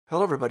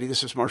Hello, everybody.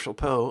 This is Marshall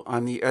Poe.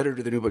 I'm the editor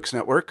of the New Books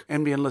Network.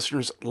 NBN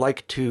listeners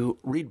like to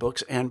read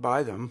books and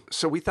buy them.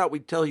 So we thought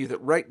we'd tell you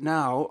that right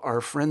now, our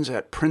friends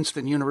at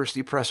Princeton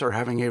University Press are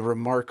having a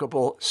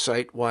remarkable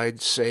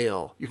site-wide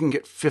sale. You can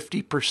get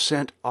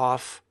 50%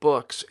 off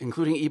books,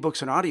 including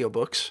ebooks and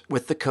audiobooks,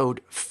 with the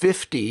code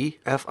 50,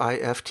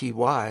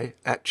 F-I-F-T-Y,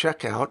 at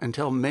checkout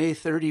until May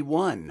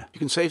 31. You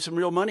can save some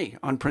real money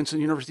on Princeton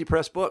University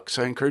Press books.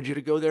 I encourage you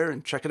to go there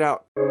and check it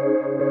out.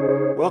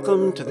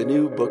 Welcome to the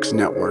New Books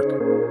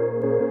Network.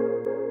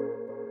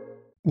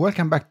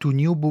 Welcome back to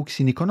New Books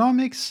in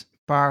Economics,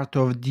 part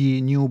of the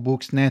New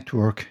Books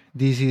Network.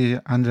 This is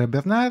Andrea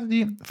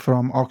Bernardi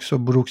from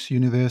Oxford Brookes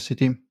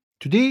University.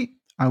 Today,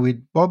 I'm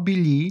with Bobby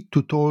Lee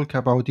to talk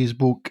about his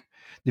book,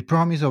 The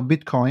Promise of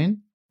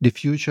Bitcoin, The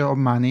Future of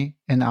Money,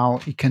 and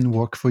How It Can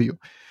Work for You.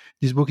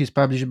 This book is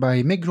published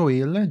by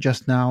McGraw-Hill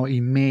just now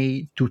in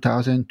May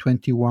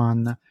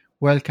 2021.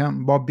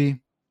 Welcome, Bobby.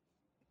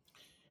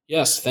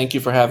 Yes, thank you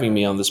for having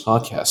me on this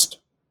podcast.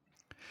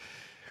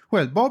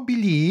 Well, Bobby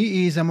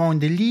Lee is among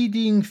the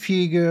leading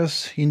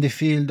figures in the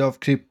field of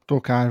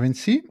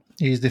cryptocurrency.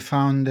 He is the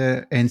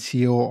founder and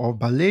CEO of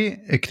Ballet,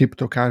 a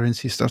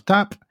cryptocurrency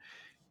startup.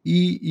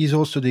 He is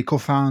also the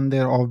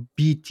co-founder of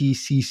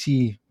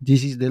BTCC.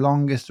 This is the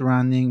longest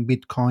running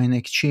Bitcoin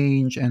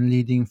exchange and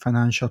leading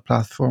financial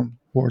platform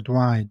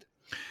worldwide.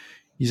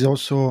 He's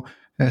also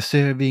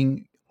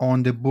serving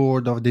on the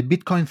board of the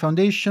Bitcoin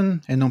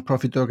Foundation, a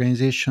nonprofit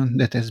organization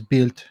that has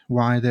built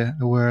wider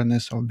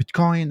awareness of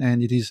Bitcoin,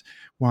 and it is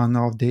one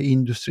of the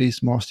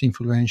industry's most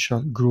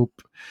influential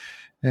group.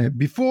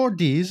 Before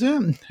this,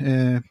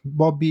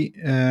 Bobby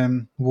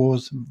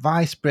was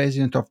vice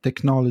president of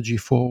technology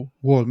for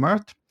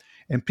Walmart,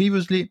 and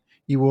previously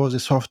he was a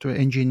software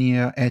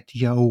engineer at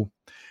Yahoo,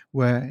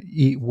 where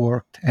he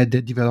worked at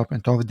the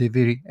development of the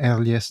very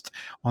earliest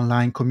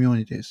online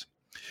communities.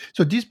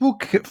 So this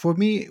book for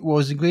me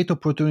was a great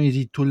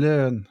opportunity to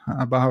learn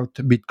about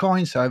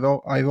Bitcoins. I've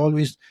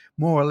always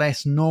more or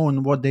less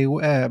known what they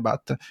were,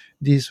 but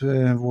this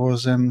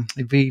was a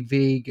very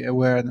vague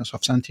awareness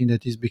of something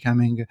that is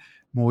becoming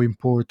more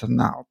important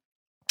now.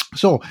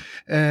 So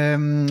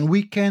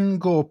we can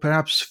go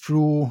perhaps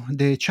through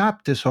the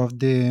chapters of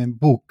the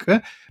book,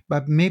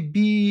 but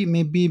maybe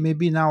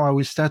now I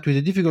will start with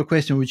a difficult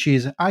question, which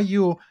is: are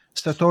you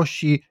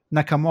Satoshi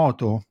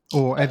Nakamoto,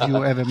 or have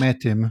you ever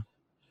met him?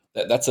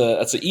 That's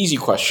an easy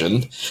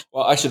question.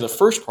 Well, actually, the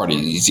first part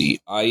is easy.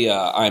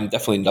 I'm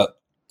definitely not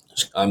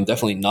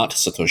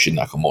Satoshi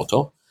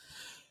Nakamoto.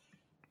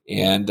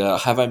 And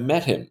have I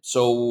met him?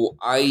 So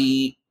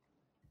I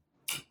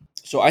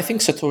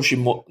think Satoshi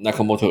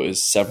Nakamoto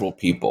is several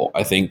people.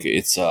 I think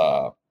it's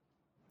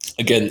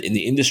again, in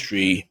the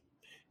industry,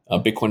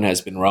 Bitcoin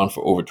has been around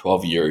for over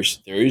 12 years.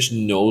 There is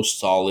no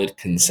solid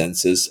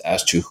consensus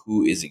as to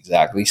who is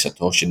exactly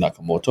Satoshi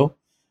Nakamoto.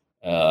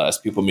 As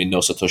people may know,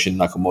 Satoshi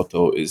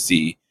Nakamoto is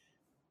the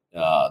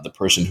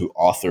person who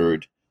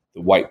authored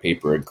the white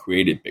paper and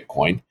created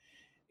Bitcoin.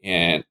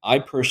 And I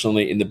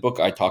personally, in the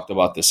book, I talked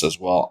about this as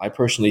well. I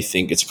personally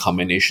think it's a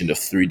combination of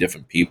three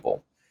different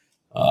people.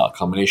 A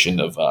combination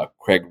of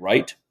Craig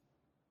Wright.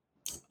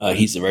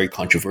 He's a very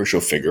controversial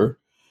figure.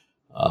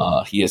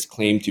 He has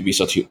claimed to be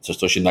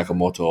Satoshi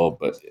Nakamoto,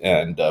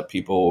 and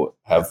people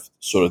have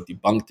sort of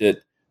debunked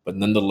it. But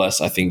nonetheless,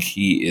 I think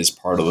he is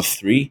part of the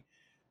three.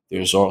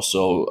 There's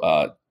also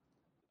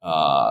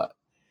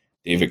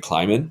David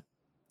Kleiman.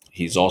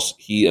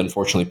 He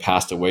unfortunately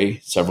passed away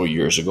several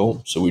years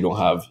ago, so we don't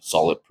have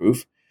solid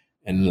proof.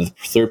 And the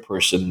third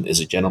person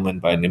is a gentleman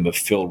by the name of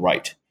Phil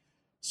Wright.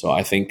 So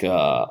I think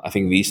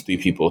these three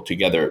people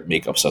together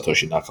make up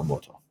Satoshi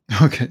Nakamoto.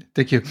 Okay,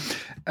 thank you.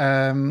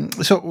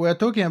 So we're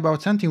talking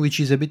about something which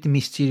is a bit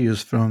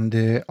mysterious from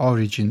the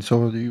origin.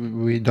 So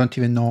we don't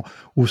even know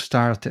who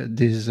started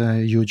this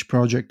huge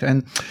project,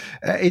 and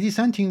it is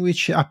something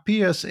which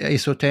appears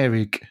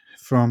esoteric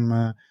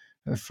from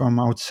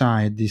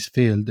outside this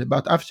field.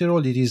 But after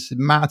all, it is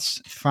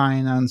maths,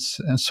 finance,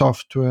 and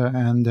software,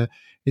 and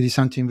it is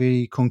something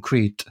very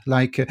concrete.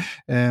 Like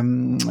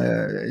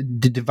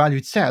the value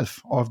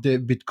itself of the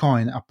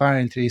Bitcoin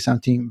apparently is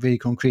something very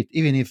concrete,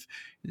 even if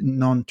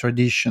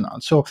non-traditional.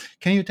 So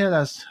can you tell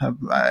us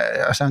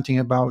something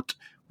about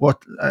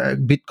what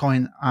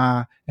Bitcoin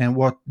are and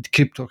what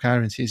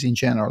cryptocurrencies in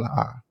general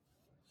are?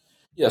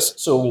 Yes.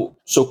 So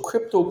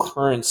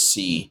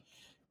cryptocurrency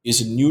is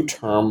a new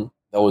term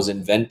that was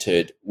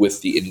invented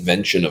with the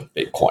invention of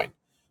Bitcoin.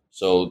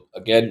 So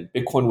again,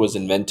 Bitcoin was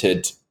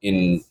invented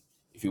in,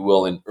 if you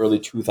will, in early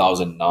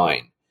 2009.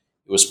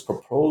 It was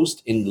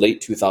proposed in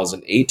late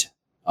 2008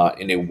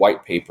 in a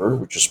white paper,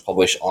 which was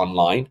published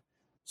online,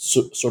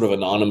 sort of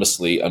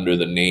anonymously under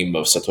the name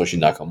of Satoshi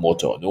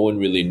Nakamoto. No one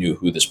really knew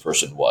who this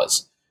person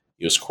was.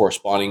 He was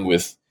corresponding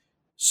with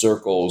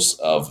circles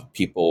of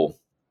people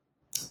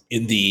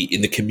in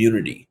the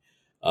community,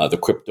 the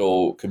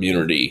crypto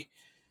community,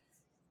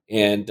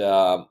 and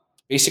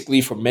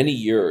basically for many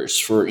years,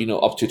 for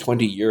up to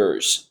 20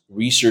 years,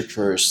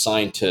 researchers,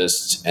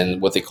 scientists,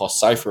 and what they call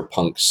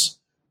cypherpunks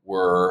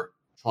were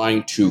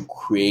trying to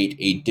create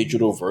a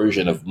digital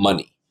version of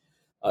money.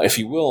 if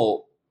you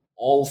will,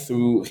 all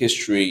through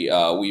history,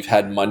 we've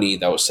had money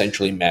that was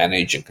centrally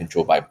managed and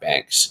controlled by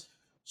banks.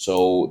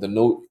 So the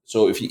note,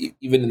 so if you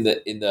even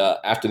in the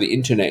after the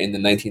internet in the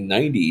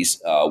 1990s,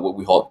 what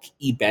we call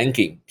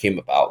e-banking came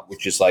about,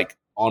 which is like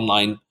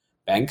online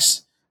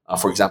banks.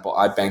 For example,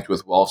 I banked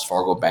with Wells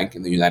Fargo Bank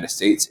in the United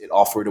States. It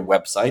offered a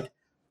website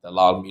that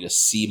allowed me to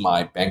see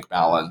my bank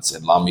balance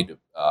and allowed me to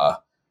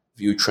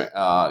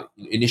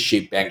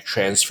initiate bank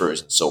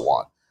transfers and so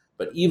on.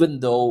 But even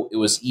though it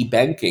was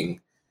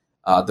e-banking,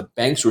 the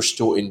banks were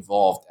still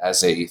involved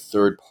as a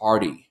third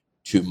party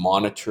to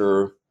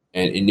monitor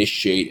and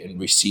initiate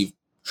and receive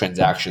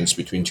transactions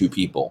between two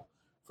people.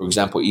 For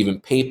example, even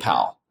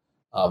PayPal,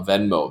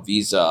 Venmo,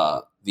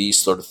 these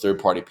sort of third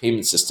party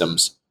payment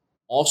systems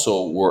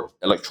also were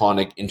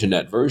electronic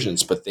internet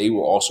versions, but they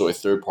were also a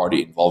third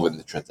party involved in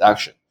the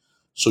transaction.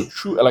 So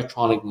true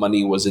electronic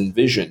money was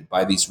envisioned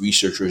by these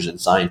researchers and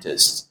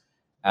scientists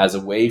as a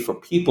way for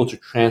people to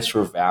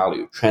transfer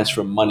value,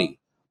 transfer money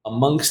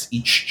amongst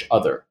each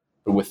other,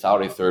 but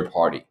without a third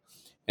party.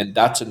 And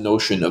that's a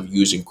notion of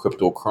using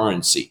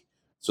cryptocurrency.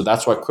 So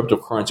that's why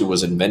cryptocurrency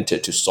was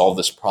invented, to solve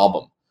this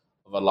problem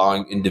of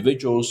allowing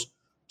individuals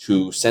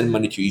to send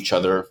money to each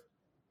other,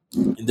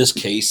 in this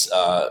case,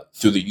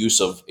 through the use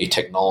of a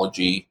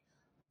technology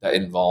that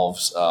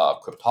involves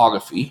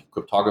cryptography.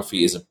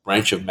 Cryptography is a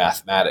branch of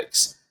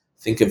mathematics.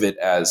 Think of it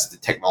as the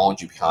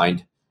technology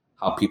behind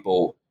how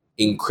people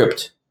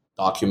encrypt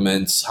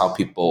documents, how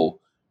people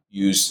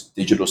use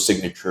digital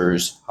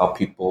signatures, how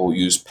people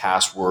use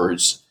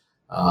passwords,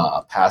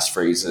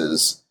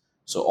 passphrases.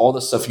 So all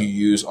the stuff you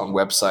use on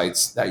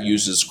websites that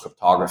uses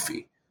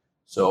cryptography.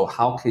 So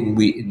how can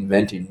we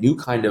invent a new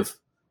kind of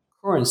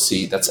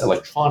currency that's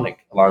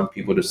electronic, allowing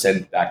people to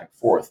send back and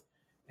forth?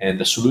 And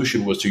the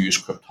solution was to use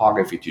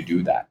cryptography to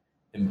do that.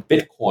 And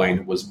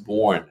Bitcoin was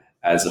born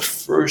as a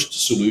first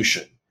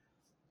solution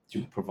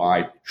to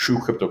provide true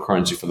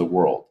cryptocurrency for the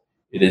world.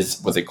 It is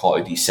what they call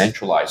a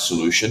decentralized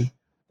solution.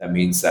 That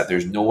means that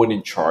there's no one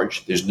in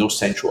charge. There's no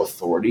central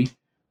authority.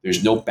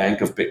 There's no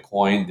bank of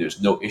Bitcoin.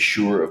 There's no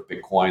issuer of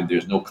Bitcoin.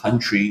 There's no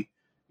country,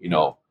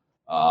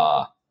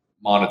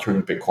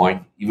 monitoring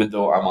Bitcoin. Even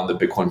though I'm on the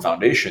Bitcoin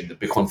Foundation, the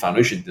Bitcoin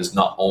Foundation does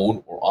not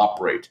own or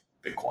operate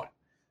Bitcoin.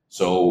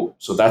 So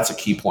that's a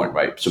key point,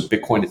 right? So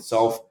Bitcoin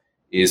itself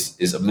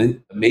is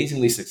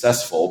amazingly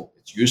successful.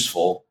 It's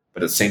useful,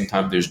 but at the same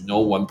time, there's no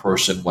one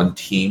person, one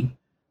team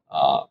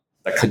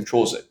that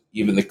controls it.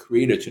 Even the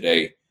creator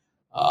today,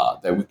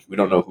 that we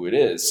don't know who it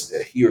is,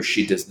 he or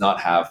she does not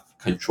have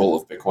control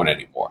of Bitcoin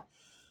anymore.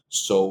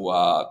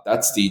 So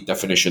that's the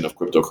definition of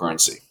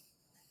cryptocurrency.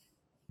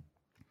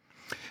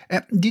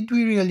 Did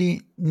we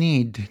really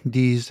need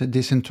this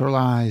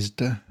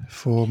decentralized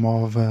form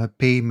of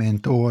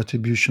payment or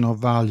attribution of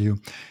value?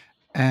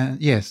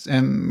 Yes,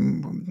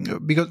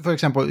 because, for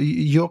example,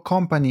 your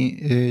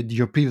company,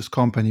 your previous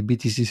company,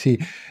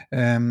 BTCC,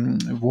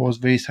 was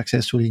very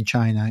successful in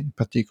China in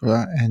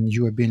particular, and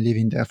you have been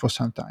living there for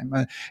some time.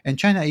 And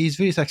China is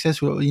very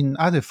successful in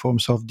other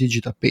forms of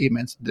digital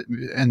payments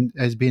and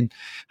has been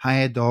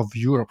ahead of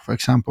Europe, for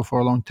example, for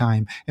a long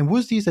time. And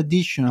was this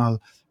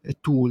additional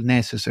tool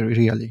necessary,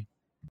 really?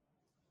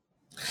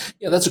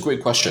 Yeah, that's a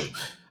great question.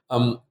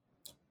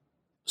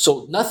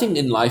 So nothing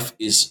in life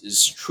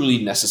is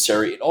truly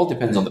necessary. It all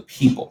depends on the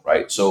people,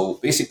 right? So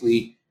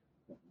basically,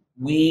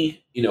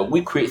 we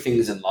create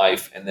things in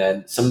life, and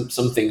then some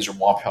things are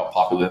more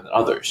popular than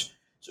others.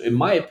 So in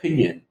my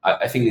opinion,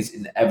 I think it's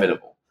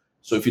inevitable.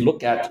 So if you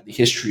look at the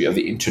history of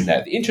the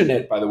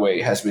internet, by the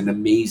way, has been an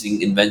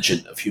amazing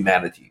invention of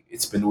humanity.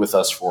 It's been with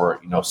us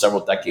for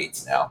several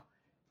decades now,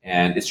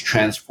 and it's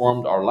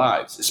transformed our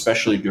lives,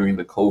 especially during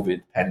the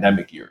COVID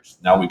pandemic years.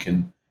 Now we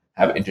can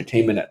have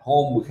entertainment at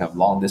home. We can have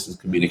long distance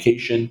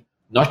communication,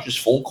 not just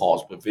phone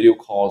calls, but video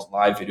calls,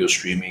 live video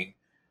streaming.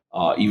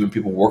 Even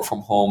people work from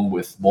home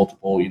with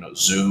multiple,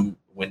 Zoom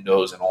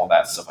windows and all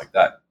that stuff like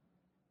that.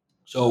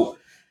 So,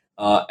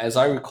 as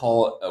I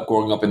recall,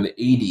 growing up in the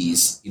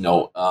 '80s,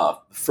 the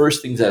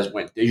first things that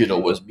went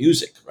digital was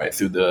music, right?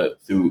 Through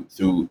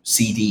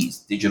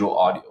CDs, digital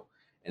audio,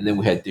 and then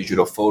we had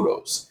digital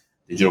photos,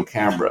 digital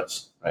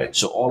cameras, right?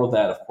 So all of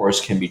that, of course,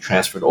 can be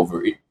transferred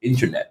over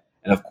internet.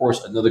 And of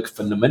course, another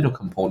fundamental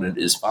component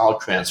is file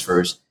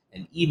transfers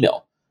and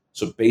email.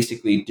 So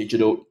basically,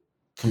 digital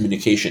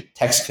communication,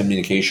 text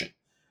communication.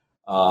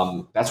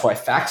 That's why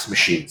fax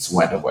machines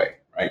went away,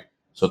 right?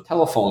 So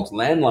telephones,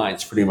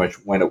 landlines, pretty much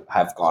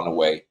have gone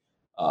away.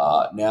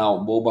 Now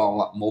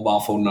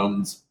mobile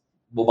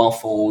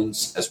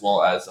phones, as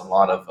well as a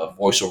lot of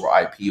voice over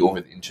IP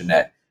over the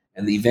internet.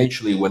 And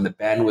eventually, when the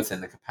bandwidth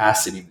and the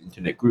capacity of the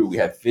internet grew, we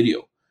have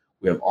video.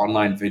 We have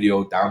online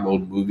video,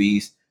 download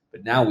movies.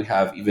 But now we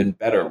have even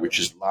better, which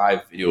is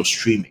live video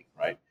streaming,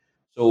 right?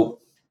 So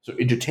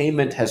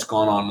entertainment has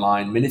gone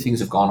online. Many things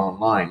have gone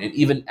online, and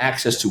even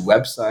access to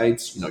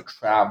websites,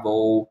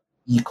 travel,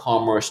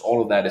 e-commerce,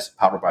 all of that is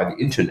powered by the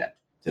internet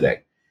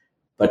today.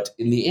 But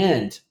in the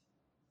end,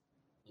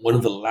 one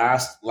of the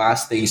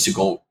last things to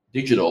go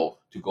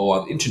digital, to go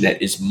on the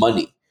internet, is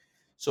money.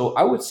 So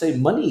I would say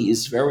money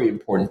is very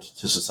important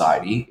to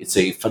society. It's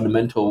a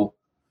fundamental,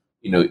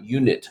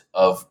 unit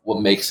of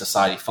what makes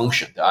society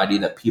function. The idea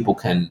that people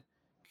can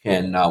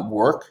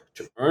work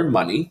to earn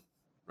money,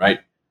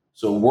 right?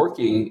 So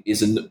working.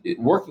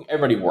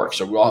 Everybody works,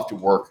 so we all have to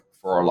work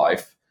for our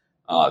life,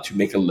 to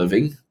make a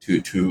living,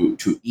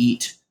 to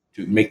eat,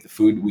 to make the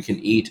food we can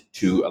eat,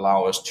 to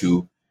allow us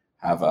to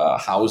have a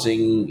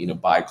housing,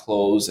 buy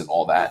clothes and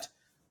all that.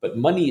 But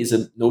money is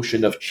a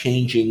notion of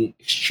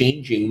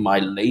exchanging my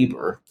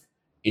labor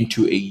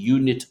into a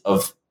unit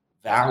of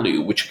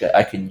value which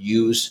I can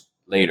use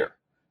later,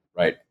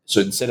 right? So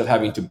instead of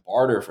having to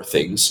barter for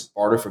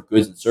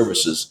goods and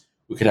services,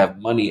 we could have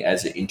money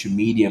as an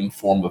intermediate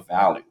form of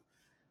value.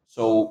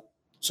 So,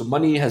 so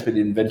money has been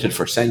invented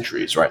for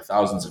centuries, right?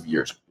 Thousands of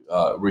years,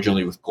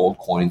 originally with gold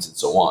coins and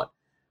so on.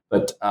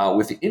 But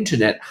with the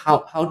internet,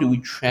 how do we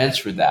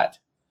transfer that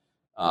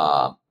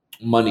uh,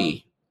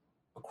 money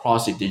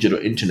across the digital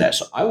internet?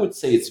 So I would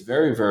say it's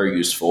very, very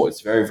useful.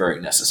 It's very, very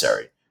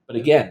necessary. But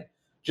again,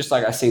 just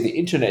like I say, the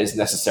internet is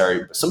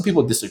necessary, but some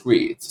people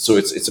disagree. So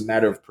it's a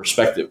matter of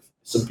perspective.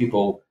 Some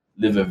people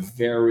live a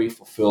very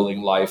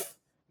fulfilling life,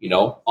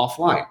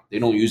 offline. They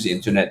don't use the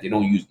internet. They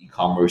don't use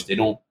e-commerce. They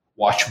don't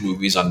watch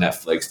movies on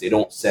Netflix. They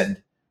don't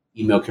send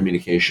email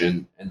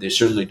communication, and they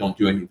certainly don't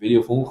do any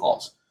video phone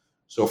calls.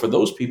 So for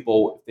those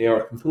people, if they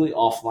are completely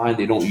offline,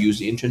 they don't use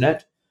the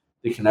internet,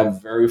 they can have a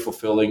very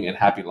fulfilling and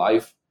happy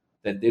life.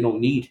 Then they don't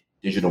need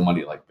digital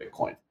money like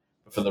Bitcoin.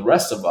 But for the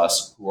rest of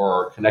us who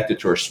are connected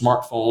to our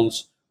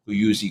smartphones, who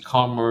use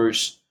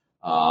e-commerce,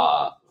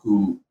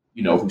 who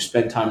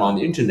spend time on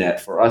the internet,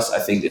 for us, I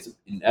think it's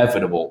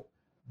inevitable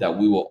that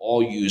we will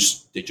all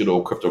use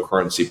digital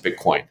cryptocurrency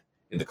Bitcoin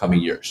in the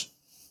coming years.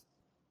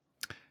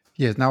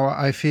 Yes, now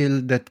I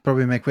feel that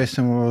probably my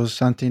question was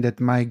something that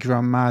my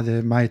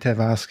grandmother might have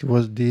asked.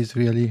 Was this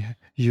really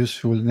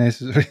useful,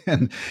 necessary?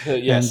 And you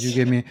Yes.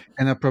 gave me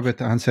an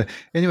appropriate answer.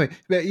 Anyway,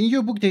 well, in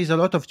your book, there is a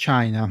lot of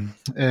China.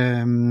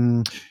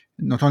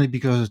 Not only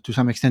because to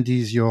some extent it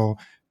is your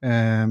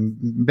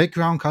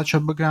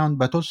cultural background,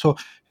 but also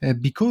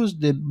because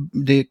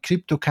the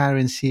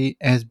cryptocurrency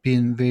has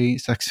been very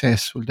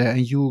successful there.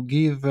 And you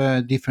give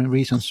different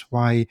reasons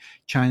why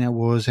China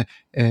was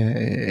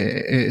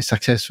a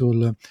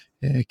successful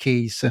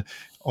case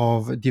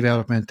of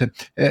development.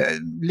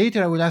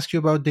 Later, I will ask you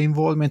about the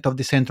involvement of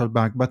the central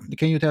bank, but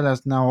can you tell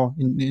us now,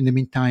 in the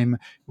meantime,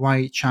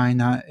 why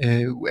China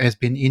has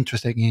been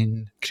interested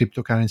in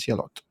cryptocurrency a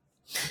lot?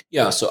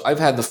 Yeah, so I've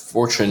had the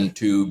fortune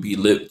to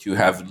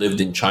have lived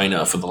in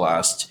China for the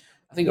last,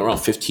 I think, around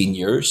 15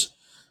 years.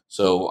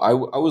 So I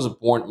was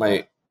born,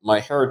 my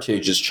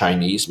heritage is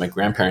Chinese. My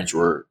grandparents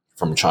were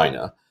from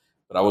China,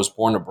 but I was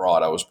born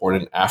abroad. I was born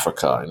in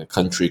Africa, in a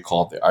country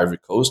called the Ivory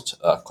Coast,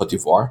 Cote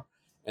d'Ivoire.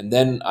 And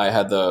then I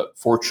had the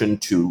fortune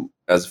to,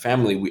 as a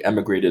family, we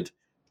emigrated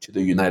to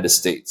the United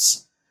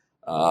States.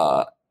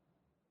 Uh,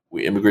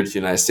 we immigrated to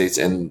the United States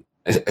and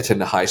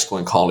attended high school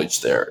and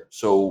college there.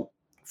 So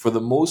for the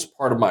most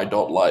part of my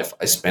adult life,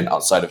 I spent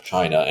outside of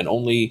China, and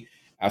only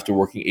after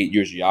working 8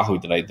 years at Yahoo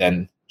did I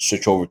then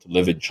switch over to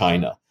live in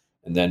China,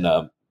 and then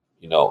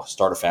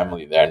start a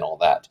family there and all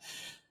that.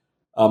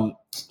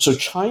 So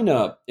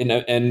China,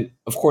 and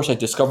of course, I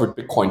discovered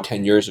Bitcoin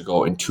 10 years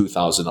ago in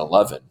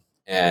 2011,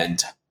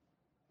 and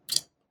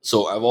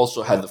so I've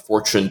also had the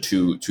fortune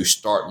to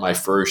start my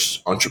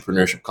first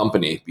entrepreneurship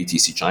company,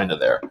 BTC China,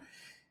 there.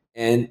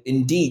 And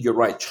indeed, you're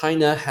right.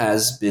 China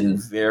has been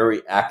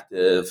very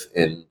active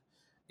in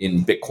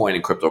Bitcoin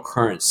and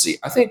cryptocurrency.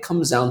 I think it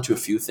comes down to a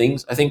few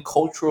things. I think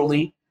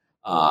culturally,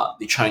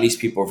 the Chinese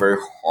people are very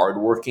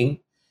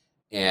hardworking,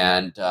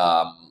 and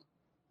they're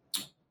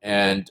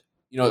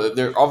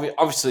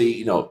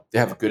obviously they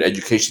have a good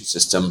education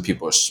system.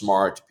 People are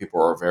smart.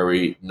 People are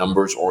very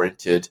numbers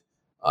oriented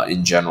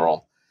in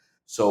general.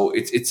 So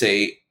it's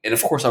a and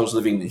of course I was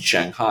living in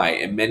Shanghai,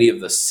 and many of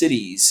the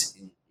cities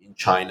in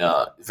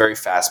China very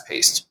fast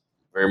paced,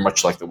 very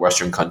much like the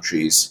Western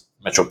countries,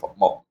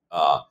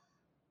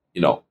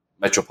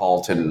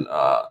 metropolitan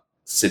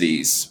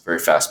cities, very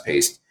fast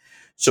paced.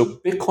 So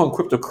Bitcoin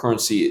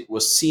cryptocurrency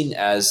was seen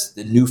as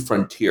the new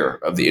frontier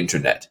of the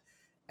internet.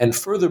 And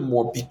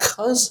furthermore,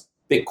 because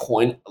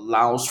Bitcoin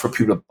allows for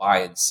people to buy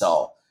and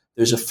sell,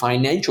 there's a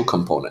financial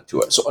component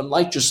to it. So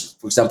unlike just,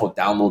 for example,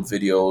 download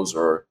videos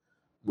or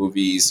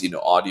movies,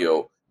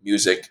 audio,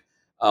 music,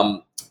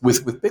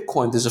 with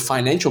Bitcoin, there's a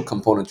financial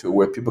component to it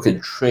where people can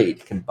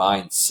trade, can buy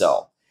and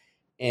sell.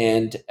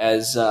 And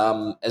as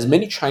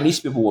many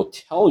Chinese people will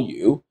tell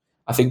you,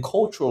 I think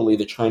culturally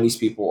the Chinese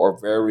people are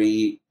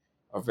very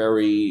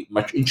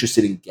much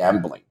interested in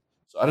gambling.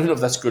 So I don't know if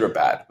that's good or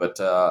bad, but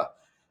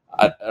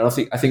I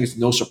think it's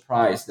no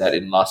surprise that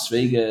in Las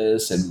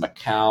Vegas and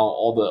Macau,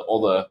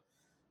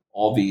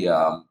 all the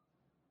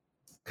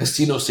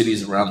casino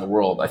cities around the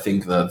world, I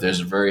think that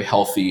there's a very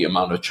healthy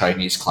amount of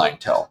Chinese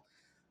clientele.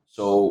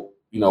 So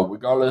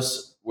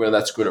regardless whether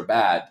that's good or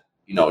bad,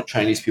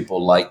 Chinese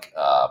people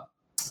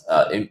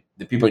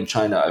the people in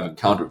China I've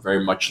encountered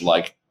very much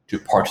like to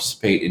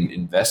participate in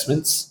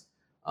investments.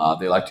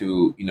 They like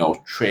to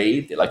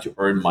trade. They like to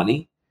earn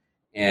money,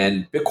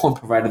 And Bitcoin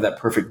provided that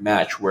perfect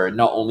match where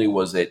not only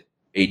was it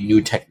a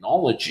new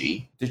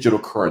technology, digital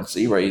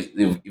currency, right,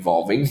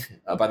 evolving.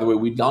 By the way,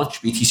 we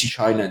launched BTC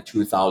China in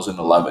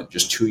 2011,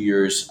 just 2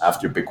 years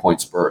after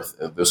Bitcoin's birth.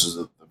 This was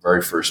the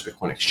very first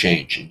Bitcoin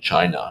exchange in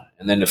China.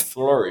 And then it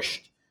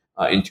flourished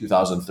in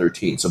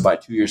 2013. So by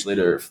 2 years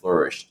later, it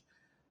flourished.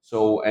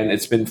 So, and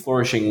it's been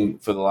flourishing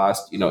for the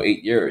last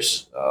 8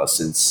 years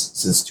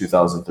since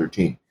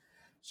 2013.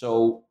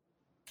 So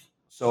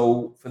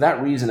for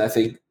that reason, I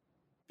think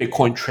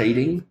Bitcoin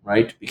trading,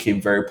 right,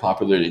 became very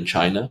popular in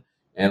China,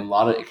 and a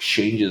lot of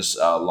exchanges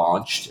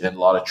launched, and a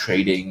lot of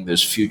trading.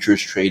 There's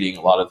futures trading,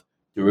 a lot of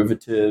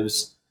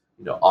derivatives,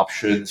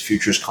 options,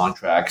 futures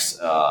contracts,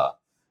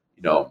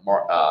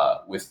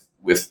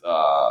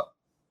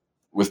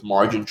 with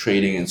margin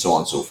trading and so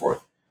on and so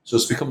forth. So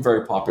it's become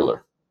very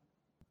popular.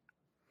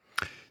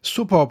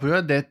 So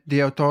popular that the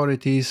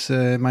authorities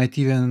might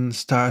even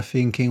start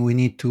thinking we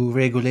need to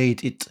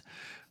regulate it,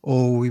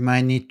 or we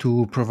might need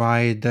to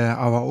provide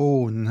our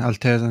own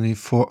alternative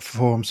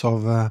forms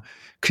of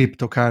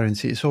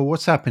cryptocurrency. So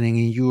what's happening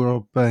in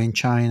Europe, in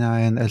China,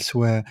 and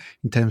elsewhere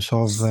in terms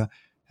of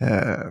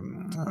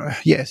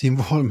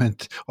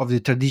involvement of the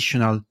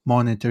traditional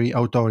monetary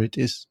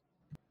authorities?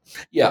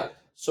 Yeah,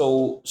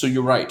 so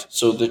you're right.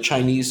 So the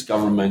Chinese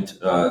government,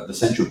 the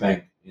central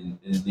bank in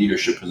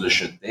leadership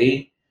position,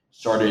 they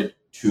started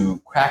to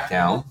crack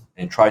down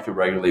and try to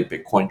regulate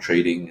Bitcoin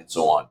trading and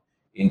so on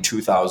in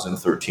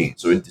 2013.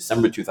 So in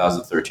December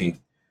 2013,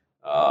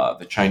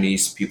 the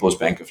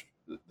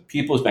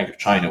People's Bank of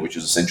China, which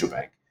is a central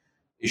bank,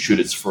 issued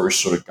its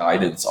first sort of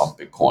guidance on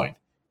Bitcoin,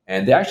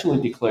 and they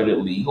actually declared it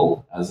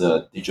legal as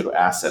a digital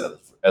asset,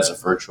 as a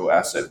virtual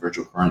asset,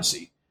 virtual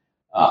currency.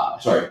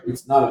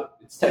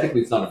 It's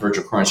technically not a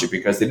virtual currency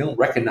because they don't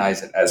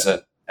recognize it as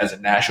a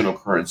national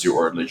currency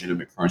or a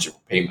legitimate currency for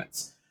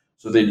payments.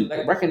 So they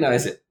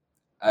recognize it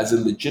as a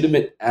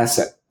legitimate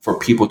asset for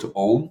people to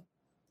own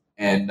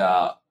and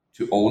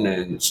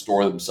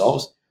store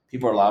themselves.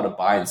 People are allowed to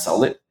buy and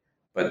sell it,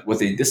 but what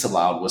they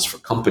disallowed was for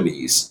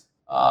companies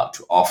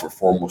to offer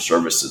formal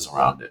services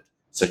around it,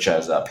 such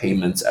as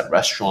payments at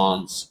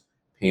restaurants,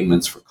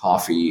 payments for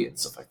coffee, and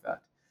stuff like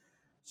that.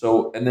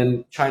 So, and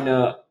then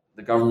China,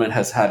 the government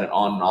has had an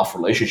on and off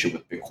relationship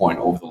with Bitcoin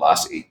over the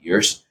last 8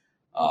 years.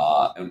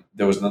 And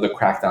there was another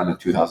crackdown in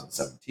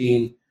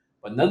 2017.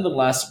 But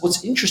nonetheless,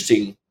 what's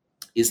interesting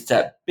is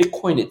that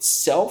Bitcoin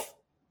itself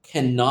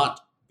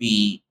cannot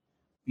be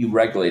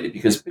regulated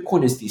because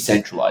Bitcoin is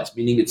decentralized,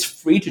 meaning it's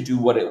free to do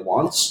what it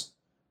wants.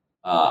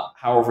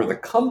 However, the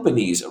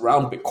companies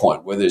around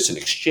Bitcoin, whether it's an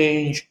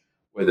exchange,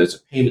 whether it's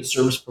a payment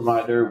service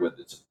provider, whether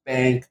it's a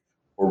bank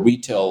or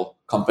retail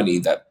company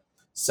that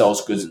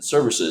sells goods and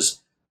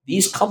services,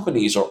 these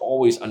companies are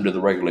always under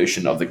the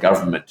regulation of the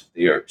government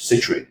they are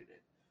situated in.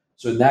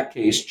 So in that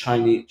case,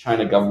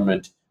 China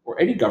government, or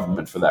any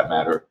government for that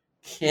matter,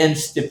 can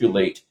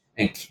stipulate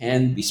and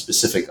can be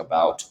specific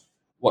about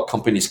what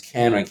companies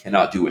can and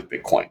cannot do with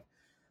Bitcoin.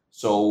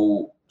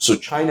 So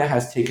China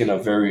has taken a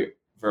very,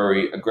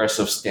 very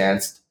aggressive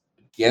stance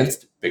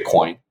against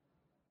Bitcoin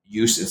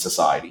use in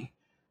society.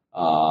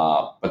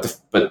 But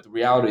the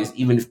reality is,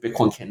 even if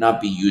Bitcoin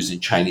cannot be used in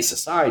Chinese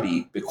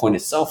society, Bitcoin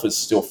itself is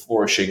still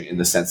flourishing in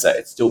the sense that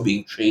it's still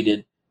being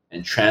traded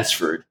and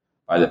transferred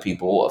by the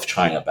people of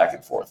China back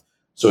and forth.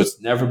 So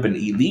it's never been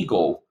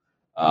illegal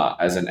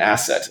as an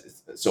asset.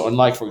 So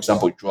unlike, for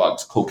example,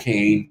 drugs,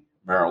 cocaine,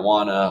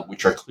 marijuana,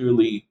 which are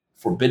clearly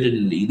forbidden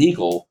and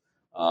illegal,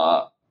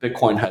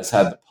 Bitcoin has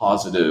had the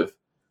positive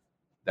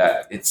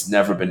that it's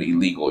never been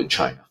illegal in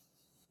China.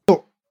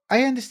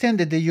 I understand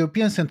that the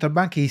European Central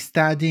Bank is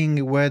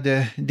studying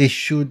whether they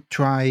should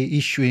try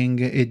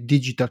issuing a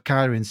digital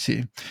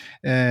currency.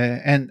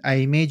 And I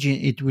imagine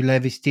it will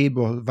have a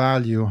stable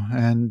value,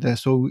 and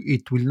so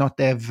it will not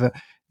have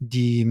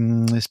the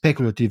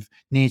speculative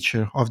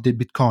nature of the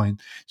Bitcoin.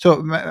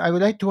 So I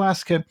would like to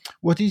ask,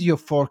 what is your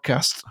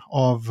forecast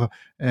of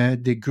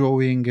the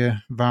growing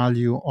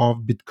value of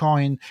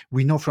Bitcoin?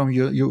 We know from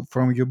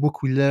your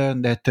book, we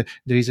learned that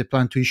there is a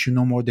plan to issue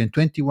no more than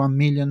 21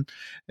 million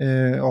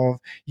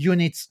of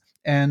units.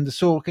 And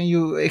so can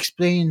you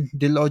explain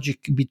the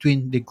logic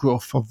between the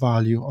growth of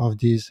value of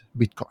this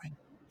Bitcoin?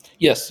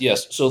 Yes.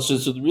 So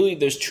really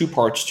there's two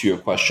parts to your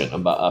question.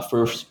 About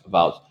first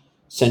about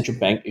central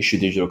bank issued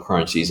digital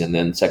currencies, and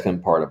then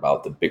second part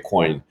about the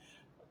Bitcoin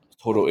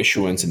total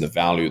issuance and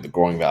the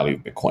growing value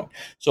of Bitcoin.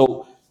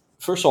 So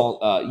first of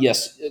all,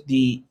 yes,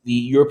 the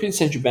European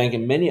Central Bank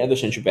and many other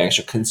central banks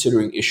are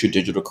considering issue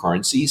digital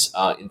currencies.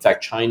 In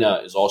fact, China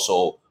is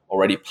also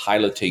already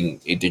piloting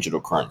a digital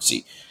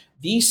currency.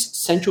 These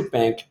central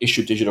bank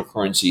issued digital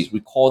currencies, we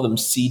call them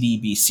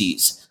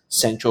CDBCs,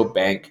 central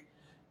bank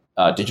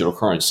digital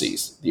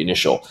currencies, the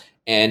initial.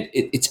 And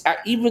it's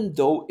even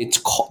though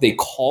they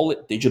call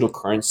it digital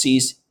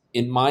currencies,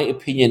 in my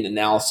opinion,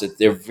 analysis,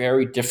 they're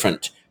very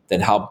different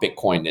than how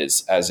Bitcoin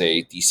is as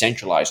a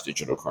decentralized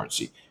digital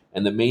currency.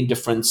 And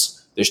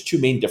there's two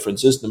main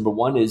differences. Number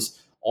one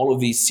is all of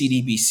these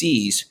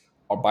CDBCs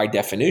are by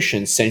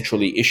definition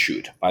centrally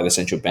issued by the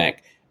central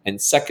bank.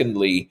 And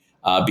secondly,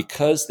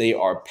 because they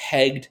are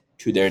pegged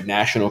to their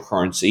national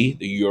currency,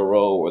 the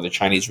euro or the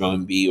Chinese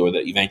renminbi or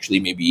eventually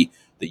maybe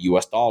the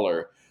US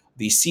dollar.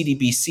 These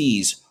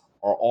CDBCs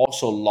are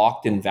also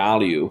locked in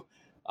value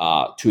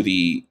to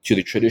the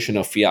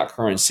traditional fiat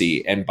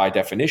currency, and by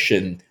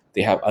definition,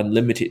 they have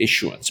unlimited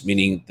issuance,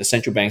 meaning the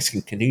central banks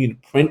can continue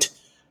to print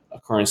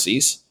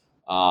currencies.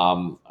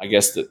 I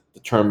guess the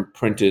term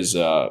print is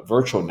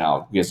virtual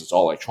now because it's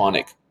all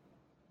electronic.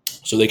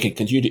 So they can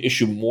continue to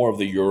issue more of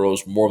the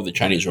euros, more of the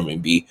Chinese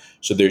renminbi.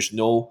 So there's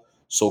no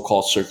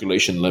so-called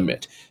circulation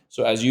limit.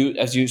 So as you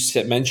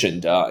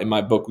mentioned in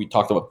my book, we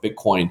talked about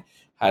Bitcoin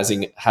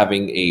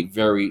having a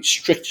very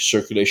strict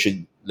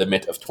circulation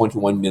limit of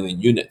 21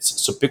 million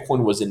units. So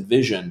Bitcoin was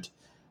envisioned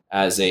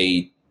as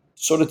a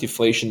sort of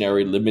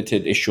deflationary,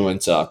 limited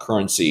issuance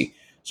currency.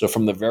 So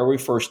from the very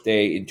first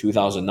day in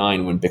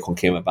 2009, when Bitcoin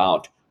came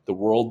about, the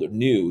world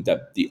knew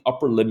that the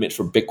upper limit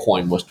for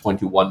Bitcoin was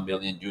 21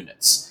 million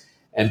units.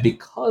 And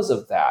because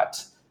of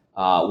that,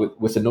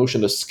 with the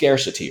notion of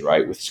scarcity,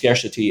 right? With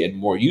scarcity and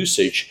more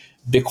usage,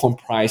 Bitcoin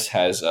price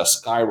has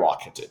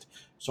skyrocketed.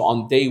 So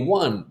on day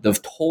one, the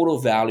total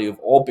value of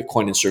all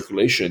Bitcoin in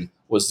circulation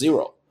was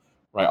zero,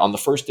 right? On the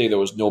first day, there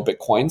was no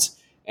Bitcoins.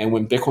 And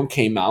when Bitcoin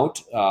came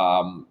out,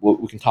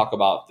 we can talk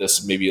about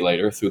this maybe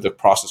later through the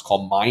process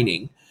called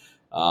mining.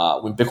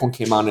 When Bitcoin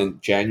came out in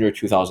January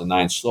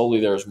 2009, slowly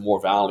there was more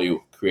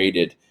value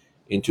created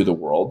into the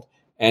world.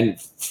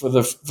 And for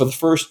the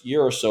first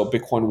year or so,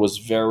 Bitcoin was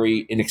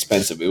very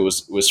inexpensive. It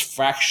was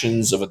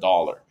fractions of a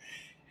dollar.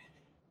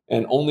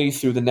 And only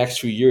through the next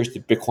few years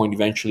did Bitcoin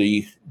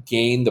eventually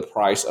gain the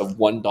price of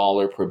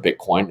 $1 per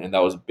Bitcoin. And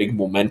that was a big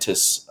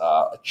momentous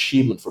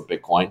achievement for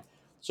Bitcoin.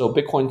 So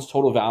Bitcoin's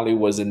total value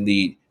was in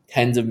the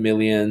tens of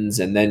millions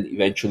and then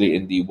eventually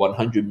in the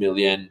 100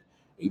 million,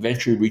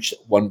 eventually reached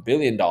 $1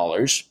 billion.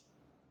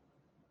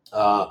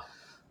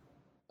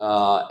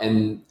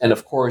 And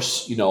of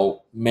course,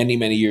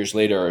 many years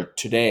later,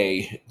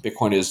 today,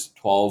 Bitcoin is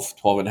 12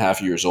 and a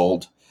half years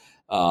old.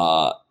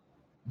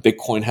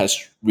 Bitcoin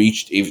has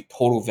reached a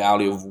total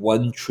value of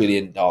 $1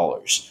 trillion.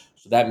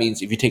 So that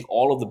means if you take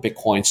all of the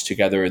Bitcoins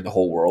together in the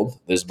whole world,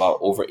 there's about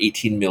over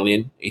 18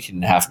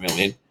 and a half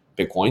million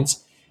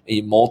Bitcoins. And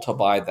you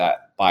multiply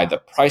that by the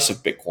price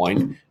of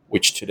Bitcoin,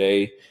 which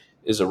today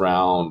is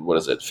around,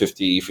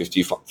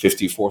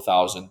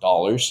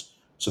 $54,000.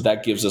 So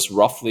that gives us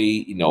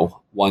roughly,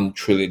 $1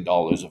 trillion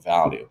of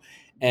value.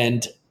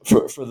 And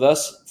for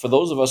those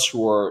of us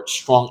who are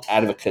strong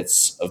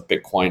advocates of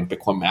Bitcoin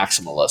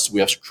maximalists, we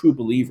have true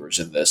believers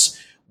in this.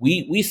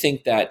 I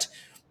think that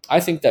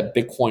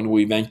Bitcoin will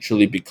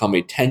eventually become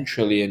a 10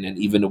 trillion and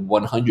even a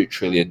 $100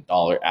 trillion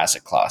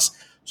asset class.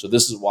 So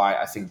this is why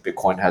I think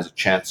Bitcoin has a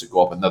chance to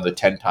go up another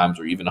 10 times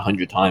or even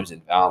 100 times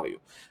in value.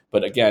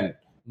 But again,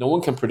 no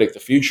one can predict the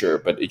future,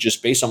 but it's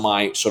just based on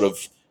my sort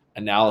of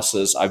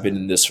analysis. I've been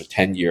in this for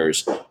 10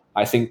 years.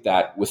 I think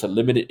that with a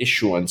limited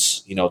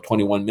issuance,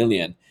 21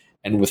 million,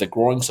 and with a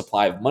growing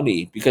supply of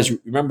money, because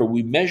remember,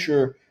 we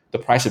measure the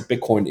price of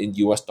Bitcoin in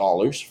US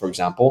dollars, for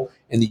example,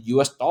 and the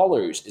US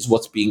dollars is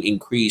what's being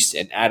increased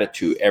and added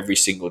to every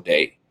single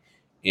day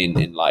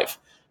in life.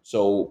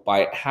 So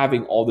by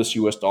having all this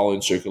US dollar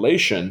in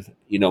circulation,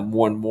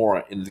 more and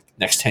more in the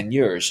next 10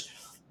 years,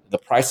 the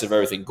price of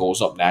everything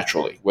goes up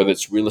naturally, whether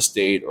it's real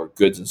estate or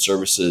goods and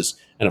services.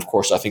 And of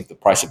course, I think the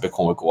price of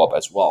Bitcoin will go up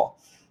as well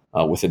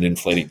with an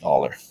inflating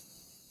dollar.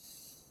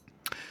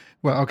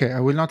 Well, okay, I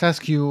will not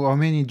ask you how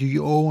many do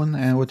you own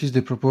and what is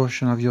the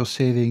proportion of your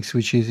savings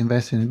which is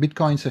invested in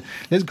Bitcoins.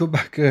 Let's go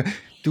back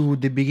to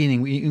the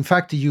beginning. In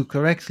fact, you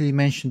correctly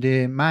mentioned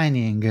the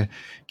mining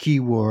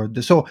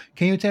keyword. So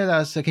can you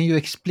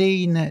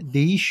explain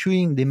the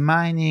issuing, the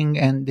mining,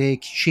 and the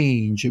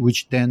exchange,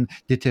 which then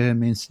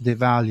determines the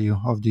value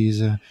of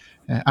this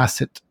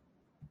asset?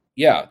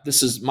 Yeah,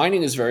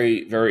 mining is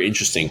very, very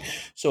interesting.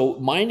 So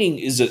mining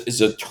is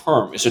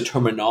a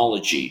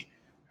terminology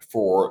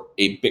for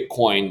a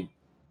Bitcoin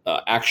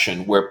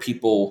action where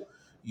people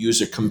use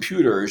their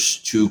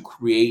computers to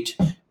create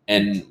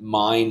and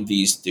mine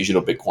these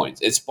digital Bitcoins.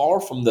 It's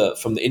borrowed from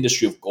the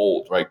industry of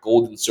gold, right?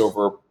 Gold and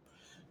silver,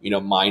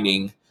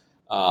 mining.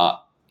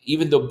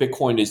 Even though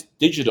Bitcoin is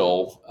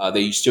digital,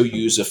 they still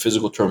use a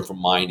physical term for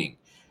mining,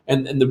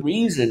 and the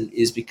reason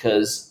is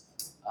because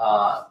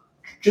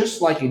just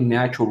like a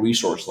natural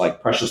resource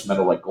like precious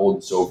metal, like gold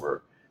and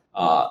silver,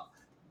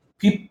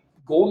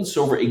 gold and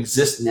silver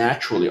exist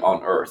naturally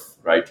on Earth,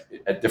 right?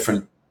 At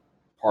different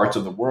parts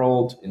of the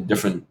world, in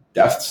different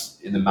depths,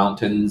 in the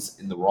mountains,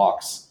 in the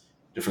rocks,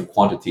 different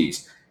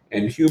quantities.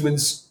 And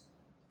humans,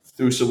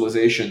 through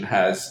civilization,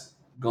 has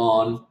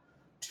gone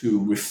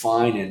to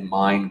refine and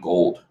refine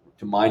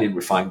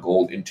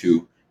gold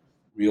into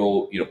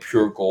real,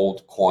 pure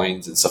gold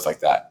coins and stuff like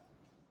that.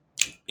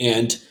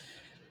 And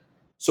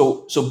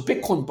so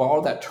Bitcoin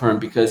borrowed that term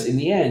because in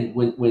the end,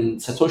 when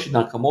Satoshi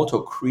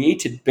Nakamoto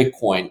created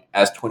Bitcoin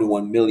as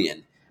 21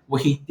 million,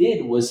 what he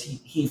did was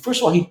he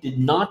first of all, he did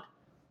not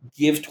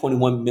give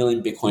 21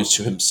 million Bitcoins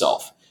to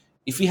himself.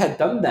 If he had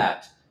done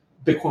that,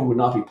 Bitcoin would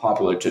not be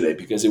popular today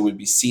because it would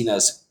be seen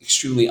as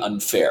extremely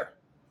unfair.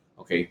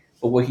 Okay,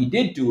 But what he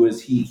did do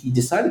is he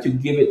decided to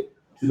give it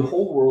to the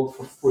whole world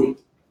for free.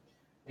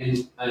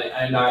 And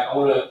I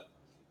want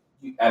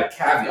to add a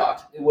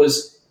caveat. It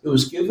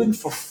was given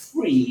for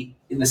free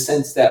in the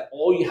sense that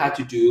all you had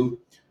to do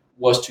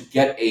was to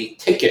get a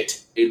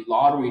ticket, a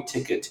lottery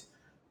ticket,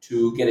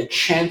 to get a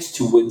chance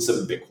to win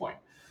some Bitcoin.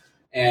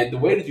 And the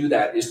way to do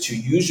that is to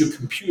use your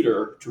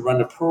computer to run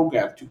a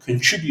program to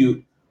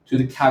contribute to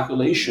the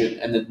calculation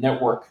and the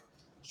network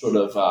sort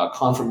of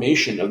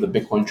confirmation of the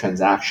Bitcoin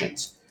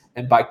transactions.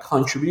 And by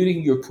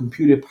contributing your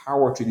computer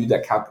power to do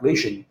that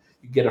calculation,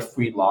 you get a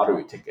free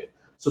lottery ticket.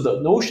 So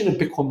the notion of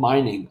Bitcoin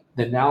mining,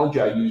 the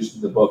analogy I used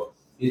in the book,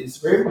 is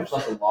very much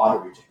like a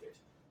lottery ticket.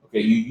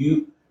 Okay,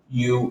 you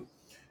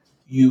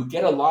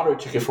get a lottery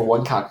ticket for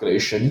one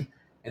calculation,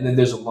 and then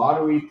there's a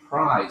lottery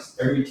prize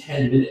every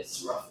 10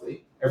 minutes,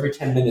 roughly. Every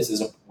 10 minutes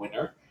is a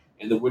winner,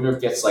 and the winner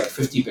gets like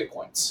 50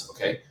 Bitcoins.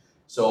 Okay,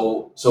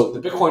 so the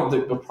Bitcoin,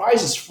 the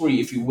prize is free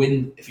if you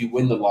win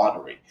the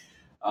lottery.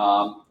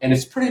 And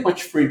it's pretty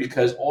much free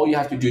because all you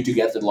have to do to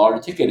get the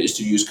lottery ticket is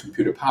to use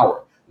computer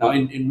power. Now,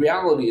 in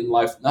reality, in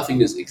life,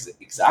 nothing is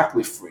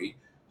exactly free.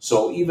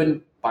 So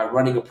even by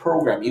running a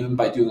program, even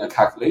by doing a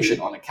calculation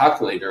on a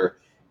calculator,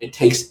 it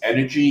takes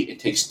energy, it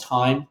takes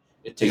time,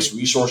 it takes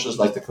resources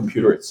like the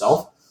computer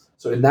itself.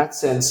 So in that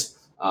sense,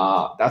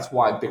 that's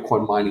why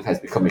Bitcoin mining has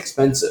become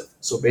expensive.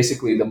 So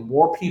basically, the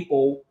more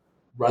people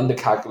run the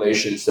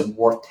calculations, the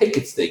more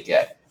tickets they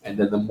get. And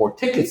then the more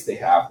tickets they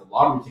have, the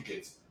lottery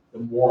tickets, the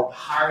more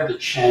higher the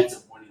chance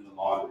of winning the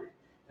lottery.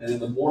 And then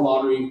the more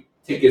lottery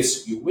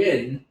tickets you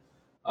win,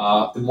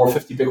 the more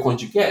 50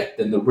 Bitcoins you get,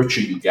 then the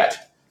richer you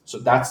get. So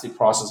that's the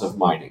process of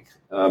mining.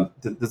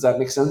 Does that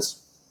make sense?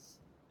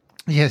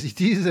 Yes, it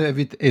is a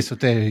bit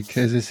esoteric,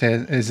 as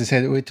I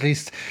said, or at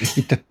least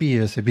it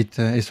appears a bit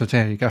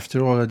esoteric.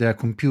 After all, there are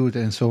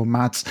computers and so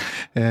maths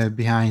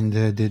behind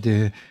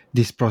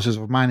this process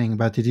of mining,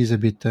 but it is a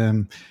bit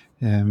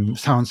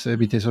sounds a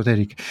bit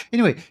esoteric.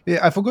 Anyway,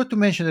 I forgot to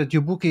mention that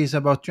your book is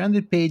about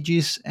 300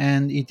 pages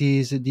and it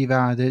is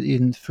divided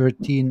in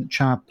 13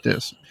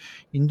 chapters.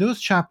 In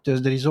those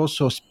chapters, there is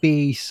also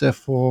space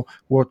for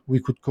what we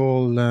could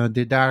call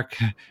the dark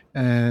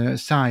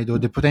side, or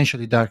the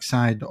potentially dark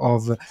side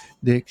of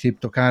the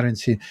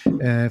cryptocurrency.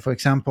 For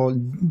example,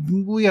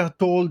 we are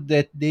told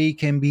that they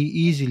can be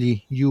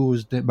easily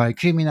used by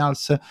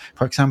criminals,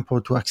 for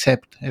example, to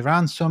accept a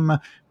ransom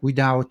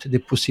without the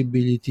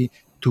possibility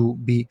to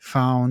be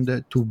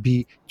found, to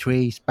be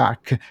traced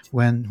back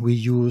when we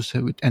use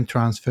and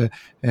transfer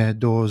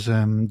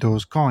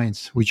those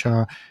coins, which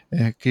are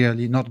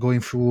clearly not going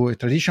through a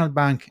traditional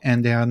bank,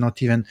 and they are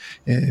not even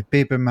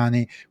paper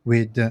money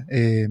with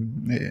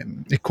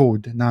a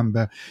code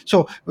number.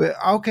 So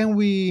how can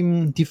we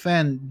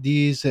defend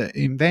this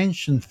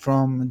invention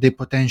from the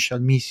potential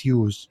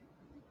misuse?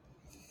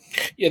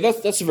 Yeah,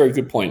 that's a very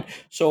good point.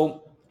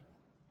 So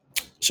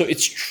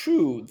it's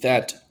true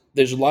that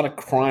there's a lot of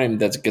crime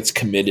that gets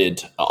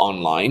committed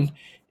online,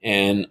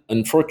 and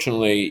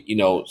unfortunately,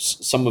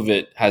 some of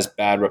it has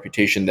bad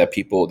reputation that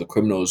the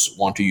criminals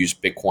want to use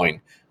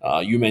Bitcoin.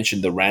 You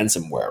mentioned the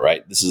ransomware,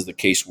 right? This is the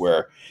case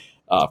where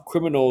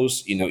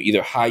criminals,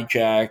 either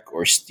hijack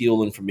or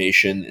steal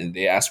information, and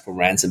they ask for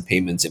ransom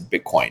payments in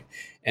Bitcoin,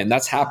 and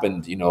that's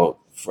happened,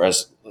 for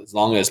as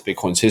long as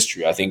Bitcoin's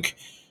history. I think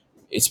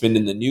it's been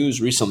in the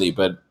news recently,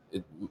 but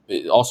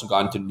it also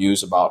got into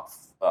news about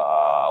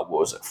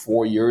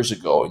 4 years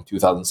ago in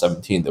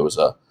 2017. There was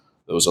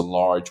a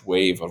large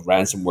wave of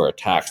ransomware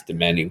attacks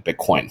demanding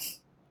Bitcoin.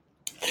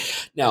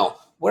 Now,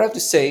 what I have to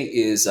say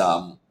is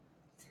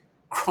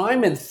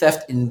crime and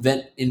theft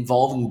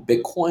involving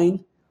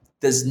Bitcoin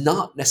does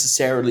not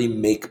necessarily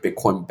make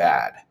Bitcoin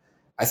bad.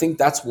 I think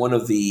that's one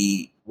of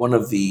the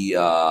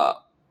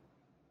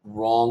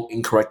wrong,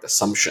 incorrect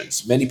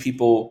assumptions. Many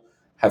people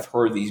have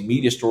heard these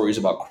media stories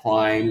about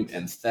crime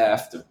and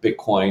theft of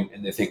Bitcoin,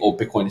 and they think, oh,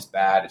 Bitcoin is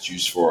bad, it's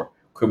used for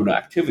criminal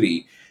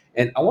activity.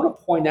 And I want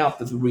to point out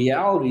that the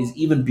reality is,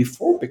 even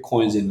before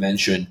Bitcoin's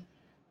invention,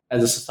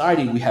 as a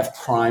society, we have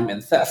crime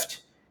and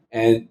theft.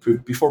 And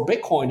before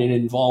Bitcoin, it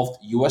involved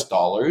US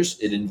dollars,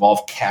 it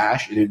involved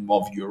cash, it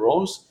involved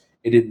euros,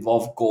 it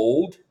involved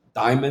gold,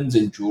 diamonds,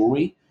 and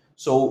jewelry.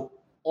 So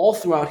all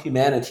throughout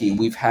humanity,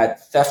 we've had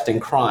theft and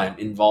crime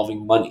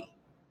involving money,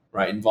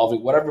 right?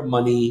 Involving whatever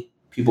money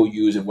people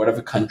use in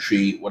whatever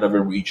country,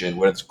 whatever region,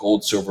 whether it's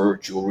gold, silver,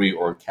 jewelry,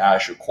 or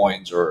cash, or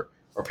coins, or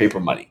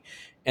paper money.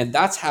 And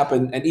that's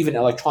happened, and even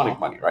electronic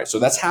money, right? So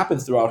that's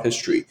happened throughout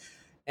history.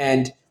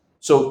 And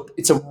so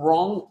it's a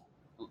wrong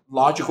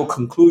logical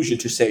conclusion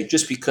to say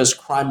just because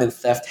crime and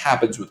theft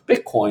happens with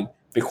Bitcoin,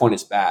 Bitcoin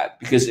is bad.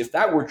 Because if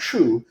that were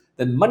true,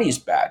 then money is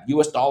bad.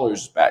 US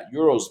dollars is bad.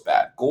 Euros is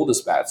bad. Gold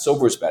is bad.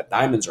 Silver is bad.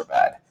 Diamonds are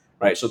bad,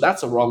 right? So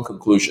that's a wrong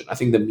conclusion. I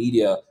think the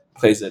media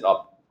plays it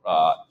up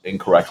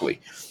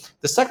incorrectly.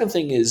 The second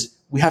thing is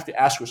we have to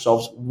ask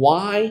ourselves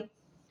why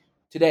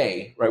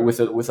today, right, with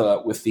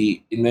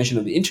the invention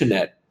of the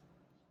internet,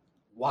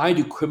 why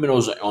do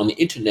criminals on the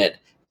internet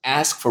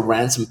ask for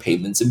ransom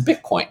payments in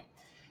Bitcoin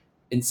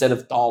instead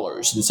of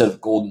dollars, instead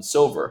of gold and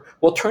silver?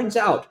 Well, it turns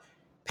out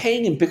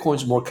paying in Bitcoin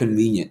is more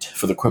convenient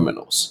for the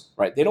criminals,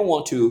 right? They don't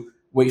want to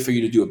wait for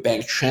you to do a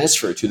bank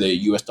transfer to their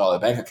US dollar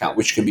bank account,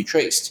 which can be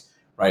traced,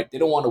 right? They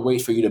don't want to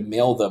wait for you to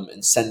mail them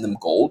and send them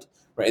gold,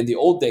 right? In the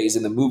old days,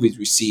 in the movies,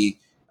 we see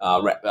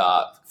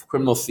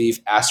criminal thief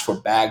ask for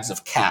bags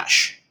of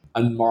cash,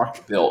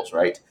 unmarked bills,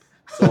 right?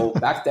 So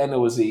back then, it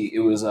was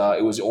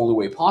the only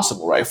way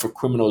possible, right, for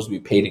criminals to be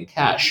paid in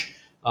cash,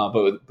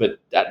 but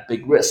at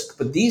big risk.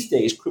 But these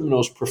days,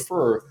 criminals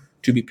prefer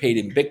to be paid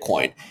in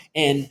Bitcoin.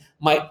 And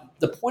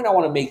the point I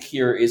want to make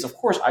here is, of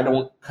course, I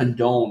don't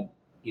condone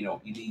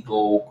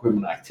illegal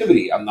criminal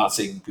activity. I'm not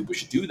saying people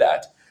should do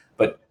that.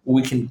 But what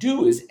we can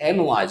do is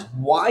analyze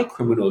why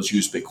criminals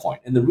use Bitcoin.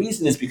 And the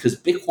reason is because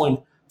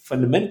Bitcoin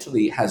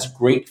fundamentally has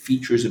great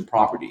features and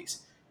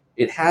properties.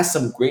 It has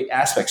some great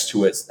aspects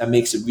to it that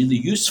makes it really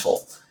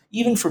useful.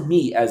 Even for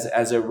me,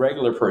 as a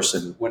regular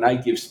person, when I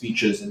give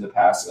speeches in the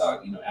past,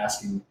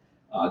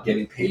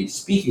 getting paid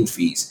speaking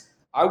fees,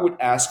 I would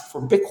ask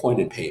for Bitcoin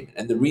in payment.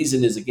 And the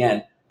reason is,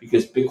 again,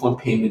 because Bitcoin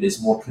payment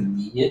is more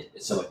convenient,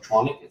 it's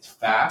electronic, it's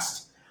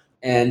fast,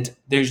 and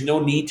there's no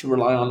need to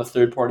rely on a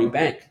third-party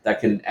bank that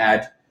can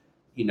add,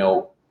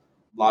 a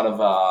lot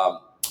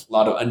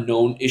of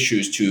unknown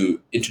issues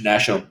to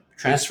international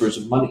transfers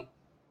of money.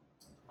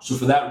 So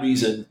for that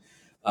reason,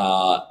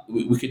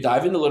 we could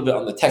dive in a little bit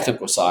on the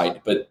technical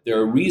side, but there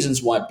are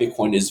reasons why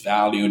Bitcoin is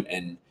valued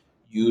and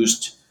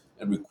used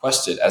and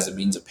requested as a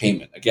means of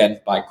payment,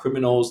 again, by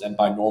criminals and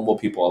by normal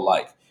people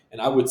alike. And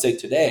I would say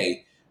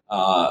today,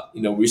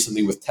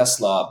 recently with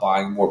Tesla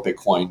buying more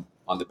Bitcoin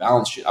on the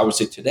balance sheet, I would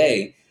say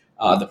today,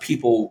 the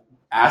people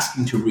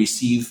asking to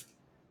receive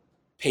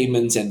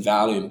payments and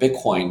value in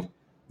Bitcoin,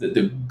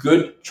 the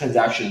good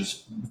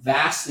transactions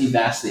vastly,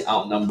 vastly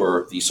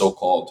outnumber the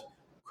so-called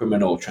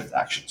criminal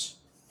transactions.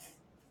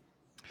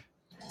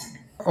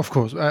 Of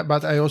course,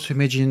 but I also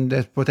imagine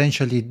that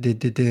potentially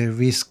the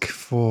risk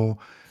for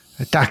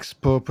tax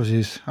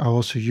purposes are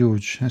also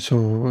huge. And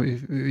so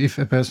if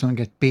a person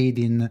gets paid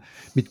in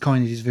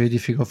Bitcoin, it is very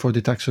difficult for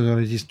the tax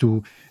authorities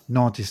to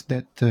notice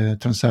that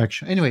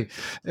transaction. Anyway,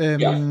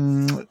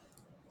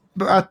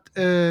 but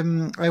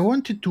I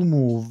wanted to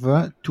move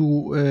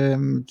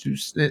to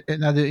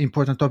another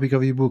important topic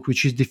of your book,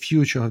 which is the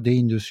future of the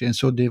industry, and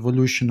so the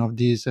evolution of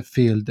this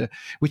field,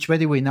 which, by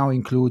the way, now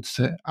includes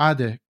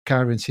other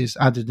currencies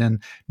other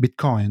than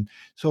Bitcoin.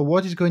 So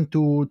what is going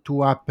to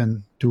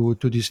happen to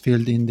this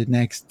field in the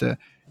next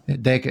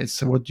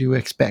decades? What do you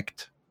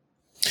expect?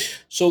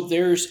 So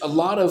there's a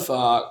lot of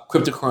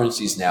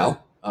cryptocurrencies now.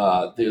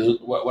 There's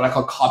what I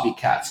call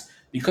copycats.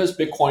 Because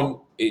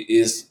Bitcoin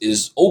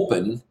is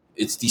open,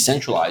 it's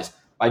decentralized.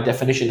 By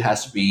definition, it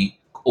has to be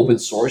open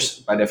source.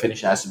 By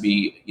definition, it has to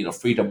be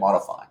free to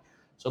modify.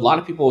 So a lot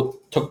of people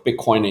took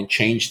Bitcoin and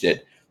changed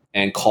it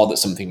and called it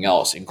something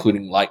else,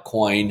 including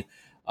Litecoin.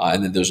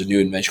 And then there's a new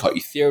invention called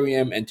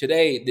Ethereum. And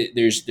today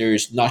there's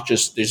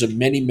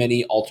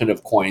many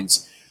alternative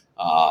coins.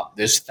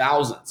 There's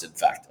thousands, in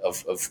fact,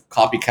 of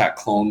copycat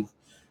clone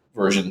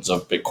versions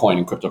of Bitcoin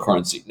and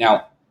cryptocurrency.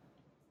 Now,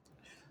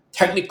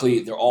 technically,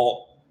 they're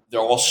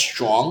all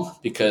strong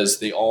because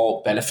they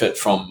all benefit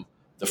from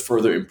the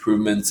further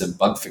improvements and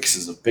bug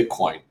fixes of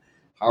Bitcoin.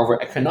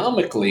 However,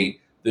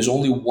 economically, there's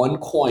only one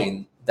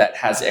coin that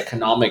has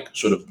economic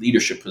sort of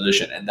leadership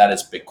position, and that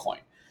is Bitcoin.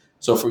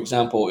 So, for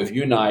example, if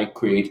you and I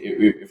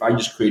if I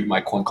just create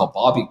my coin called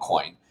Bobby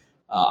Coin,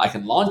 I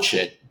can launch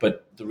it,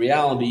 but the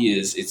reality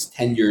is it's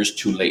 10 years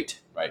too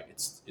late, right?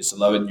 It's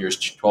 11 years,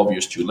 12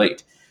 years too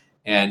late.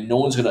 And no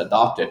one's going to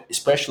adopt it,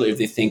 especially if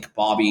they think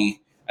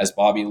as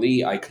Bobby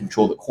Lee, I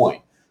control the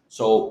coin.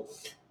 So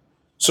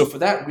for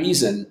that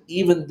reason,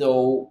 even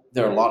though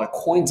there are a lot of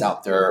coins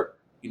out there,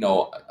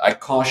 I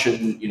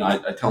caution,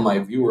 I tell my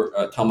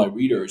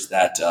readers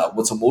that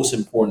what's the most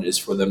important is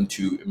for them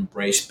to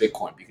embrace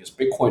Bitcoin, because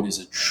Bitcoin is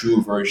a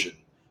true version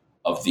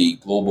of the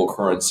global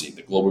currency,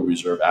 the global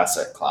reserve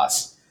asset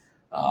class,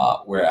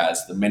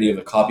 whereas many of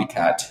the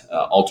copycat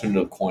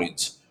alternative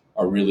coins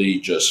are really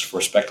just for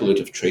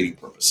speculative trading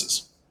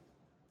purposes.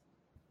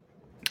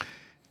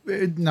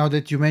 Now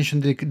that you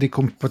mentioned the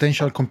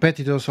potential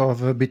competitors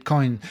of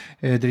Bitcoin,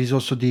 there is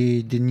also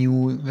the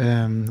new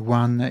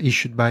one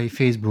issued by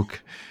Facebook.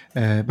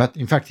 But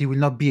in fact, it will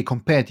not be a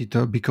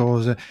competitor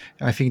because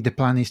I think the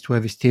plan is to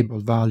have a stable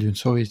value.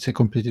 So it's a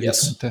completely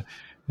different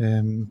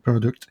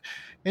product.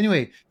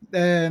 Anyway,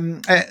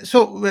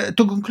 so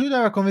to conclude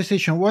our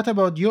conversation, what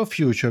about your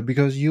future?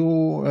 Because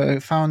you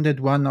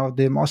founded one of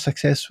the most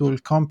successful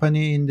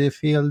company in the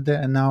field,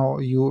 and now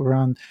you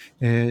run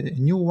a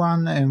new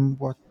one. And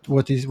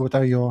what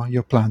are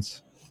your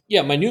plans?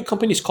 Yeah, my new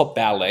company is called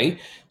Ballet.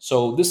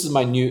 So this is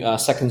my new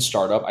second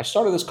startup. I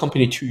started this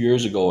company 2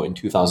 years ago in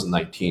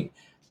 2019.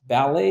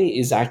 Ballet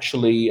is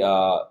actually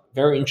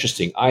very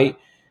interesting. I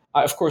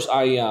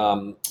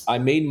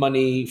made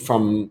money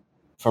from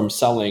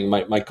selling.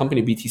 My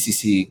company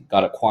BTCC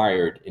got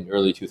acquired in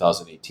early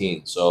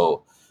 2018.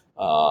 So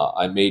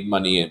I made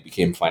money and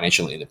became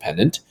financially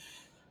independent.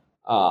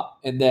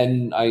 And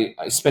then I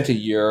spent a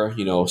year,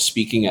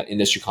 speaking at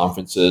industry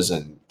conferences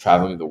and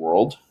traveling the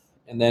world.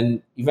 And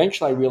then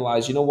eventually I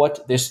realized, you know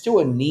what, there's still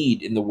a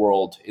need in the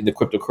world, in the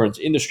cryptocurrency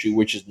industry,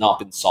 which has not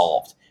been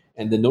solved.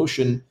 And the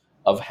notion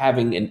of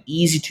having an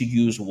easy to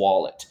use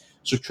wallet.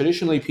 So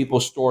traditionally people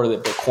store their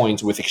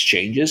Bitcoins with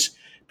exchanges.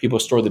 People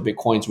store the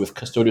Bitcoins with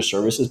custodial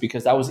services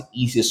because that was the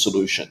easiest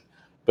solution.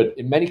 But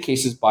in many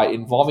cases, by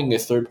involving a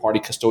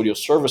third-party custodial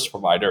service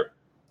provider,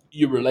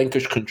 you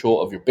relinquish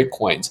control of your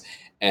Bitcoins,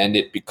 and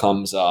it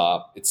becomes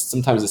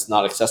sometimes it's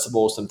not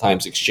accessible.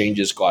 Sometimes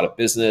exchanges go out of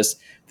business,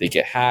 they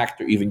get hacked,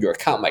 or even your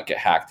account might get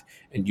hacked,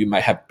 and you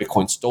might have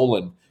Bitcoin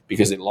stolen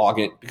because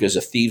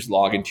the thieves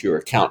log into your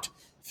account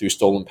through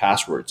stolen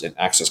passwords and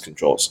access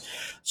controls.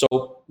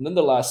 So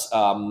nonetheless,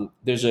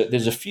 there's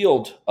a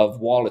field of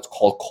wallets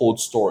called cold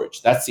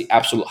storage. That's the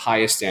absolute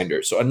highest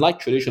standard. So unlike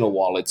traditional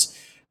wallets,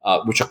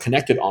 which are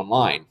connected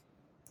online,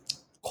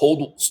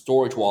 cold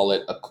storage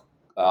wallet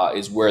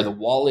is where the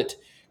wallet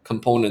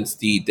components,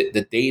 the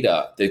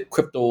data, the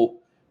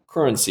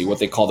cryptocurrency, what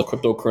they call the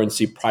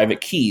cryptocurrency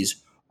private keys,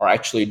 are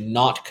actually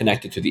not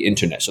connected to the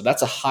internet. So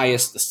that's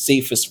the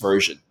safest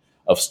version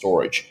of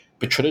storage.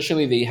 But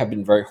traditionally, they have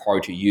been very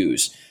hard to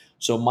use.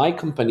 So my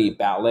company,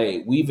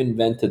 Ballet, we've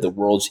invented the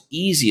world's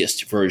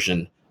easiest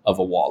version of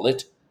a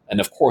wallet. And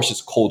of course,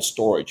 it's cold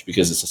storage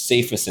because it's the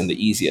safest and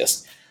the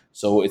easiest.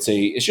 So it's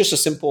just a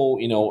simple,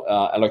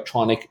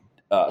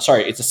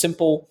 it's a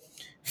simple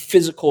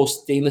physical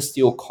stainless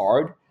steel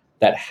card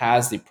that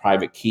has the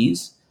private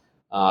keys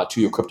to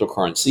your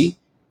cryptocurrency,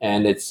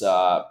 and it's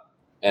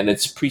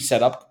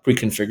pre-set up,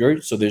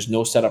 pre-configured, so there's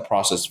no setup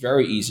process,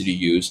 very easy to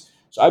use.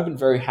 So I've been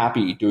very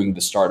happy doing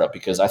the startup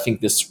because I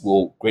think this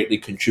will greatly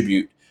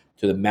contribute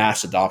to the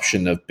mass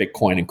adoption of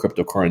Bitcoin and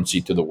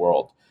cryptocurrency to the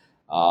world.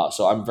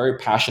 So I'm very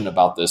passionate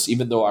about this.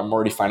 Even though I'm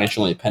already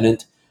financially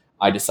independent,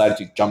 I decided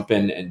to jump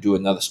in and do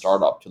another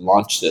startup to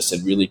launch this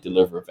and really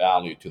deliver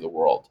value to the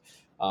world.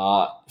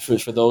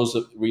 For those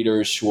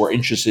readers who are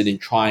interested in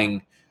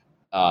trying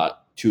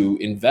to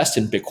invest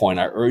in Bitcoin,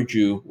 I urge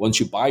you,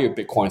 once you buy your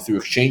Bitcoin through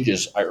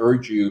exchanges, I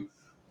urge you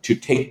to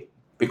take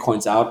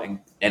Bitcoins out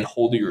and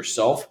hold it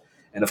yourself.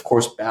 And of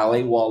course,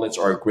 Ballet wallets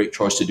are a great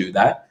choice to do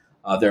that.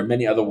 There are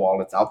many other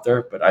wallets out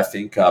there, but I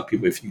think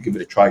people, if you give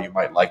it a try, you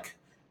might like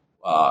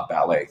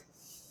Ballet.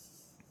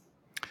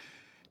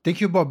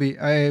 Thank you, Bobby.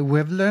 We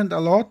have learned a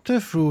lot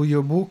through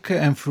your book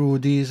and through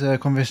this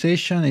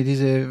conversation. It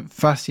is a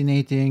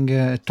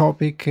fascinating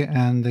topic,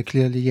 and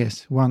clearly,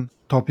 yes, one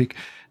topic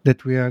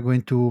that we are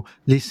going to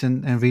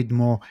listen and read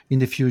more in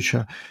the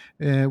future.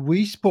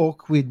 We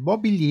spoke with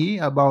Bobby Lee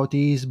about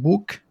his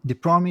book, The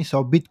Promise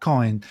of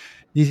Bitcoin.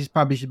 This is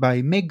published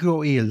by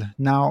McGraw-Hill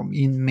now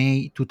in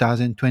May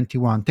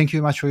 2021. Thank you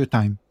very much for your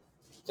time.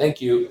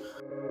 Thank you.